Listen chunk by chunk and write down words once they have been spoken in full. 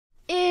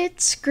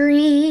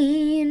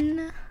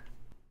itzgreen.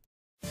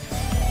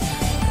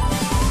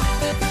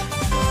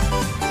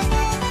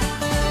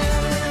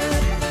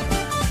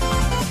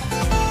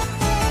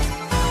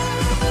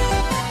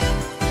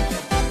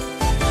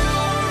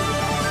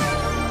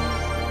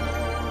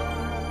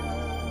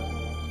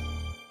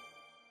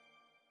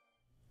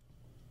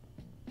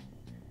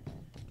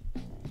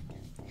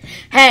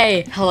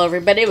 Hey, hello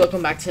everybody,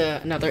 welcome back to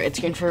another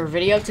itzgreenforever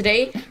video.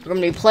 Today, we're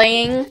going to be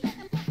playing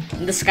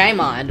the Sky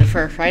mod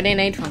for Friday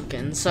Night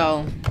Funkin'.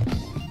 So,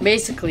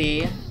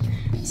 basically,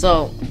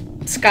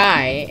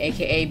 Sky,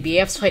 aka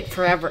BF's Fight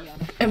Forever,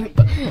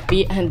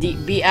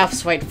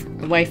 BF's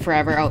Wife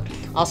Forever. Oh,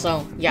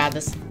 also, yeah,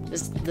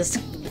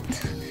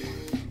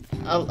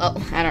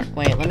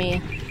 let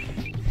me,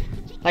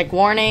 like,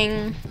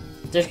 warning,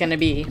 there's gonna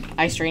be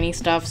ice raining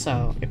stuff,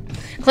 so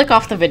click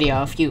off the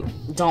video if you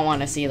don't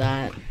want to see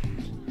that.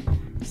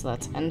 So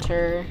let's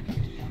enter.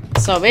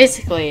 So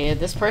basically,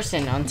 this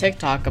person on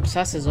TikTok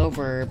obsesses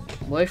over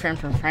boyfriend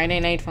from Friday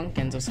Night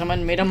Funkin', so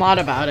someone made a mod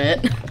about it,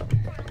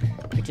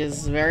 which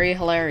is very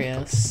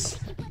hilarious.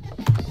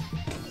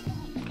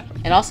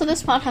 And also,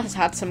 this mod has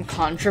had some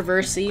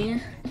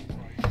controversy,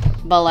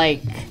 but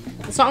like,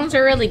 the songs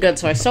are really good,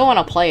 so I still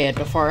want to play it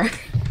before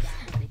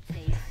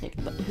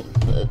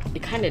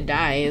it kind of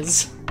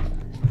dies.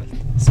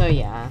 So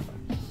yeah,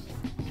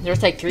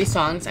 there's like 3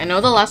 songs. I know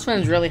the last one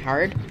is really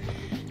hard,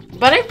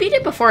 but I beat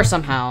it before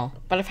somehow.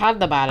 But I've had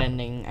the bad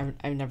ending.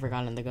 I've never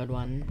gotten the good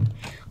one.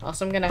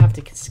 Also, I'm gonna have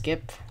to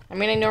skip. I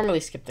mean, I normally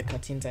skip the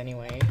cutscenes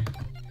anyway.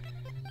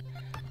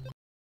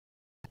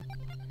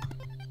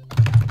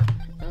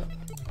 Oh.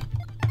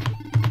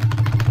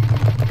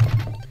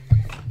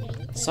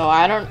 So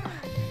I don't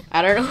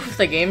know if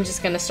the game's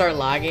just gonna start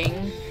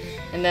lagging,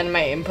 and then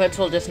my inputs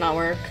will just not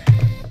work.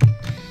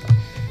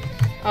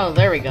 Oh,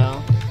 there we go.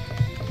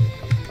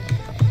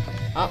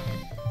 Oh,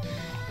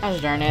 gosh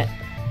darn it.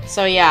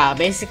 So yeah,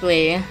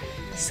 basically,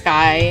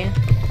 Sky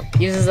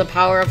uses the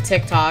power of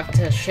TikTok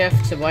to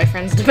shift to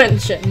boyfriend's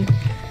dimension.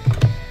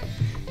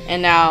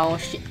 And now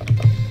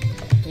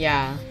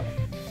yeah.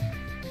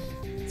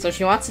 So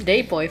she wants to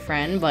date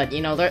boyfriend, but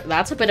you know,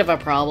 that's a bit of a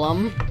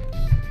problem.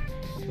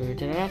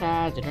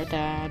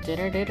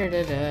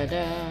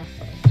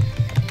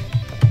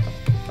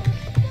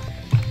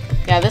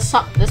 Yeah,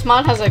 this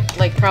mod has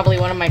like probably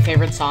one of my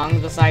favorite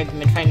songs besides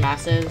Midfight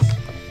Masses,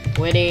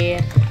 Witty,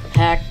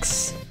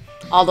 Hex,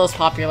 all those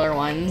popular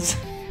ones.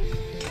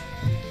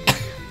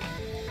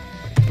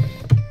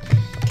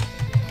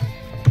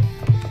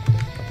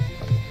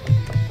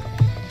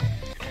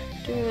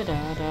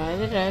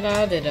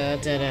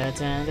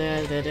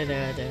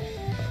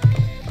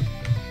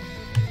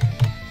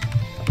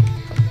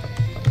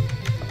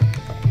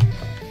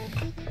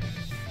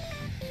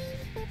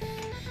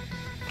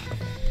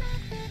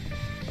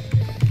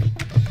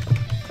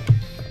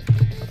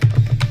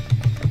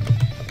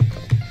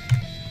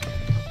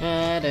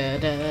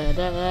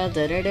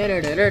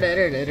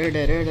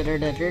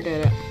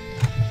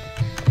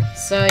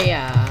 So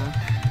yeah.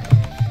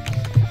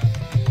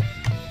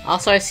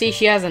 Also, I see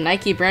she has a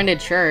Nike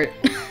branded shirt.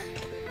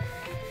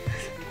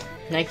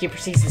 Nike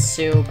proceeds to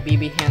sue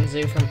BB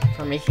Hanzu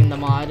for making the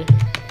mod.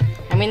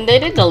 I mean, they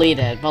did delete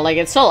it, but like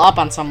it's still up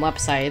on some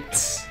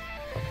websites.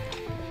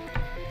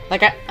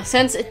 Like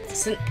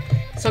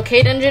so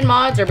Kate Engine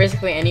mods are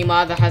basically any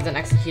mod that has an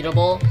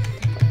executable.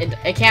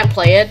 It can't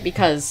play it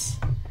because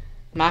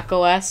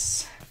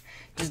macOS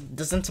just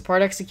doesn't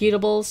support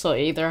executables, so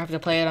you either have to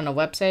play it on a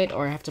website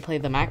or have to play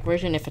the Mac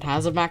version if it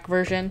has a Mac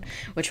version,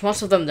 which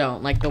most of them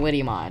don't, like the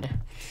Witty mod.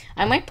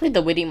 I might play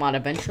the Witty mod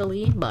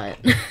eventually, but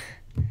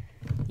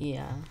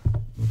yeah.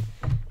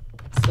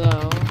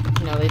 So,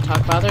 you know, they talk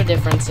about their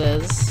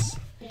differences.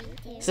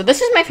 So this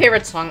is my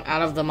favorite song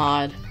out of the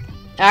mod.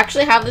 I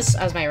actually have this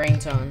as my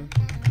ringtone.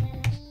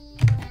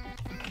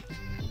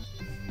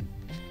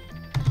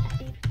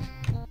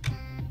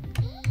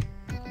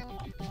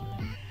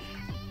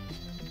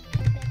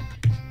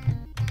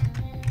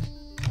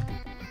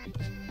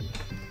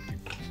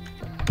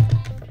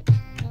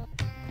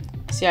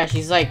 So yeah,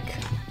 she's like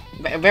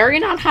very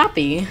not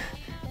happy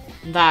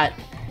that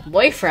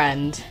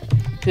boyfriend,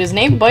 who's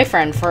named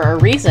boyfriend for a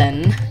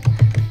reason,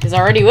 is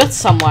already with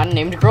someone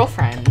named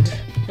girlfriend.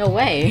 No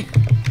way.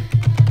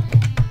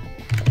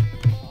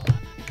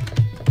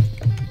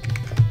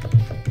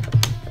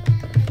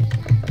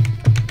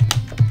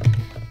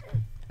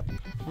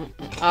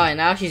 Oh, and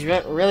now she's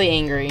really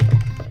angry.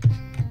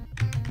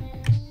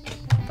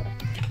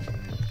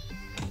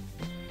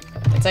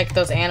 It's like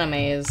those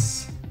animes.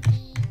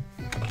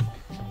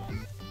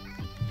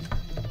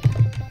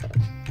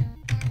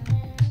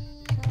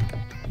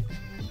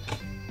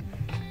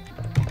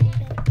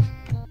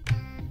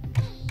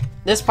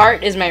 This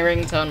part is my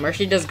ringtone, where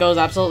she just goes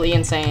absolutely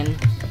insane.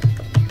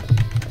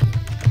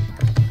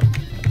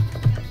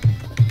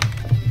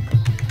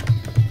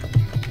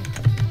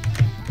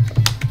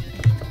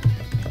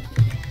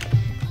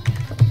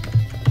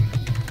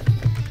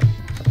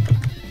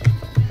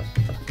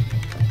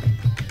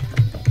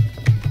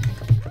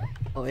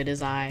 Oh, it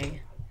is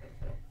I.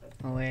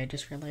 Oh wait, I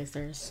just realized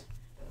there's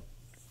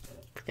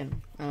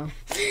Freaking,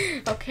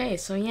 okay,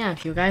 so yeah,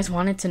 if you guys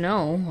wanted to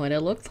know what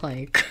it looked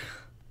like.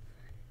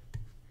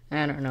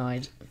 I don't know, now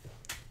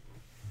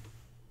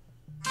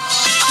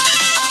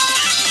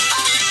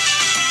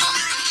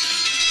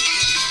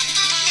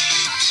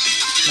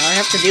I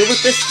have to deal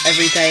with this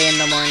every day in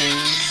the morning.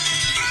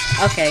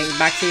 Okay,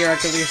 back to your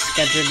regularly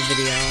scheduled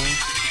video.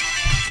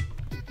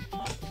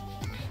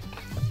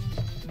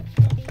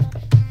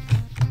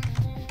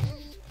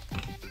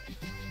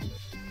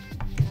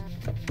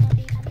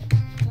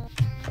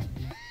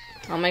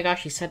 Oh my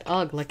gosh, he said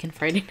ugh, like in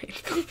Friday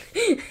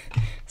Night.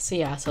 So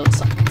yeah, so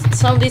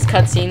some of these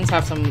cutscenes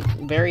have some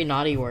very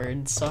naughty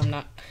words, so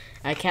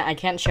I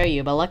can't show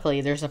you, but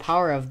luckily there's a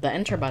power of the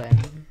enter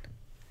button.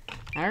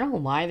 I don't know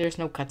why there's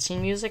no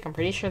cutscene music. I'm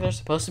pretty sure there's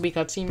supposed to be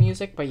cutscene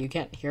music, but you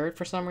can't hear it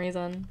for some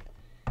reason.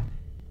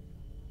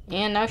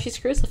 And now she's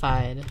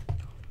crucified.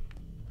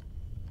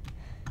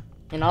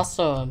 And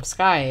also,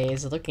 Sky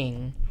is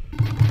looking.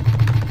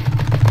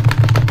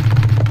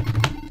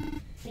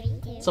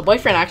 So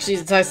boyfriend actually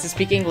decides to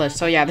speak English,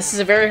 so yeah, this is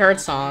a very hard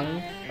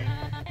song.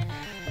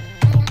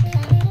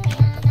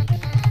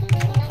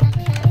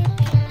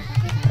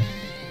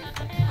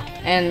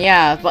 And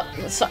yeah, but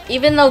so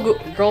even though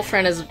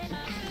girlfriend is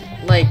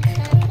like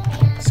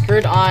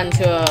screwed on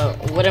to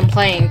a wooden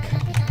plank,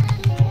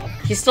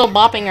 she's still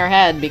bopping her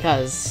head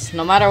because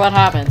no matter what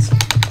happens.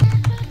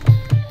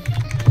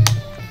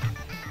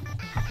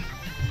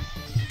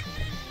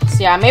 So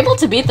yeah, I'm able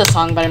to beat the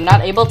song, but I'm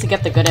not able to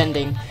get the good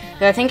ending.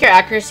 I think your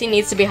accuracy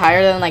needs to be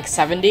higher than like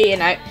 70,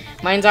 and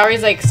mine's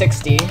always like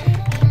 60.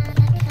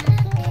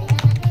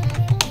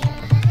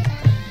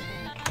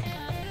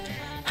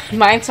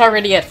 Mine's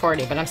already at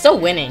 40, but I'm still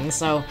winning,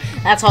 so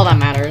that's all that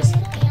matters.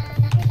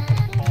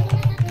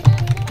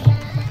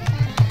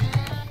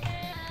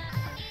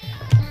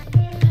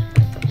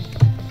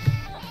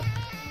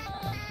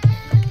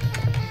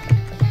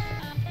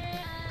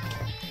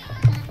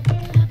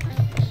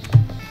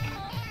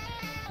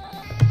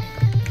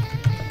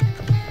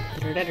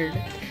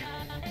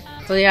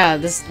 So yeah,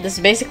 this is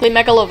basically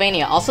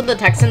Megalovania. Also, the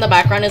text in the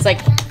background is like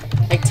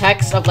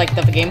text of like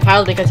the game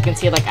files, because you can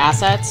see like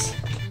assets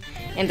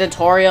and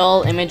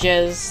tutorial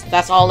images.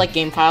 That's all like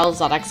game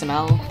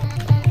files.xml.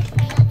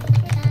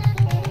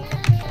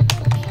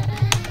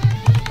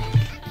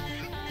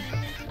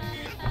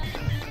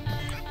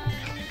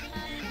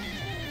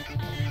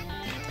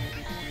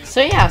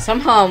 So yeah,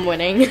 somehow I'm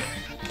winning.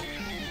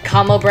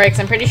 Combo breaks.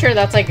 I'm pretty sure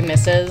that's like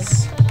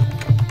misses.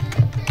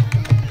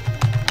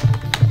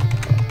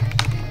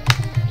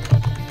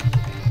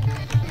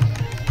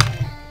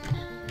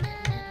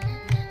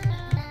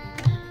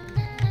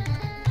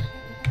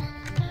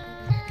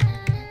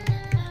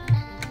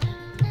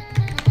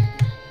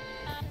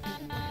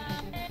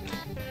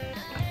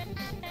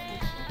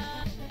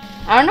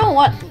 I don't know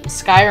what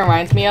Sky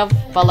reminds me of,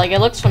 but like it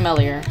looks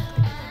familiar.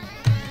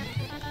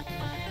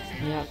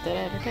 Yeah.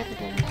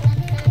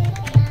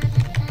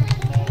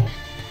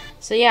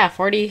 So yeah,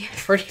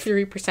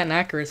 43%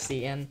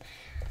 accuracy, and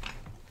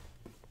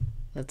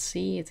let's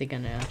see, is it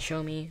gonna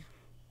show me?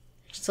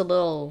 Just a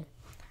little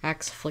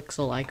axe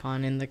flixel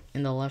icon in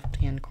the left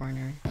hand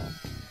corner.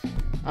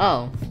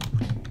 Oh,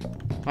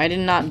 why did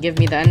it not give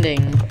me the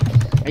ending?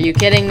 Are you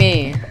kidding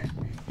me?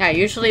 Yeah,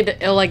 usually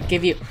it'll like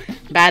give you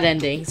bad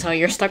ending, so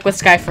you're stuck with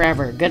Sky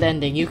forever. Good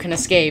ending, you can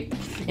escape,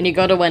 and you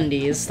go to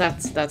Wendy's.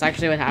 That's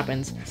actually what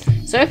happens.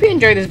 So if you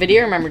enjoyed this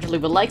video, remember to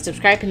leave a like,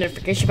 subscribe, and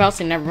notification bell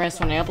so you never miss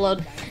when I upload.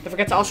 Don't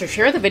forget to also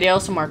share the video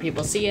so more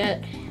people see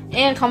it,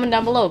 and comment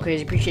down below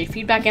because I appreciate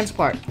feedback and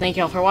support. Thank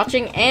you all for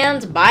watching,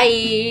 and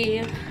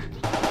bye!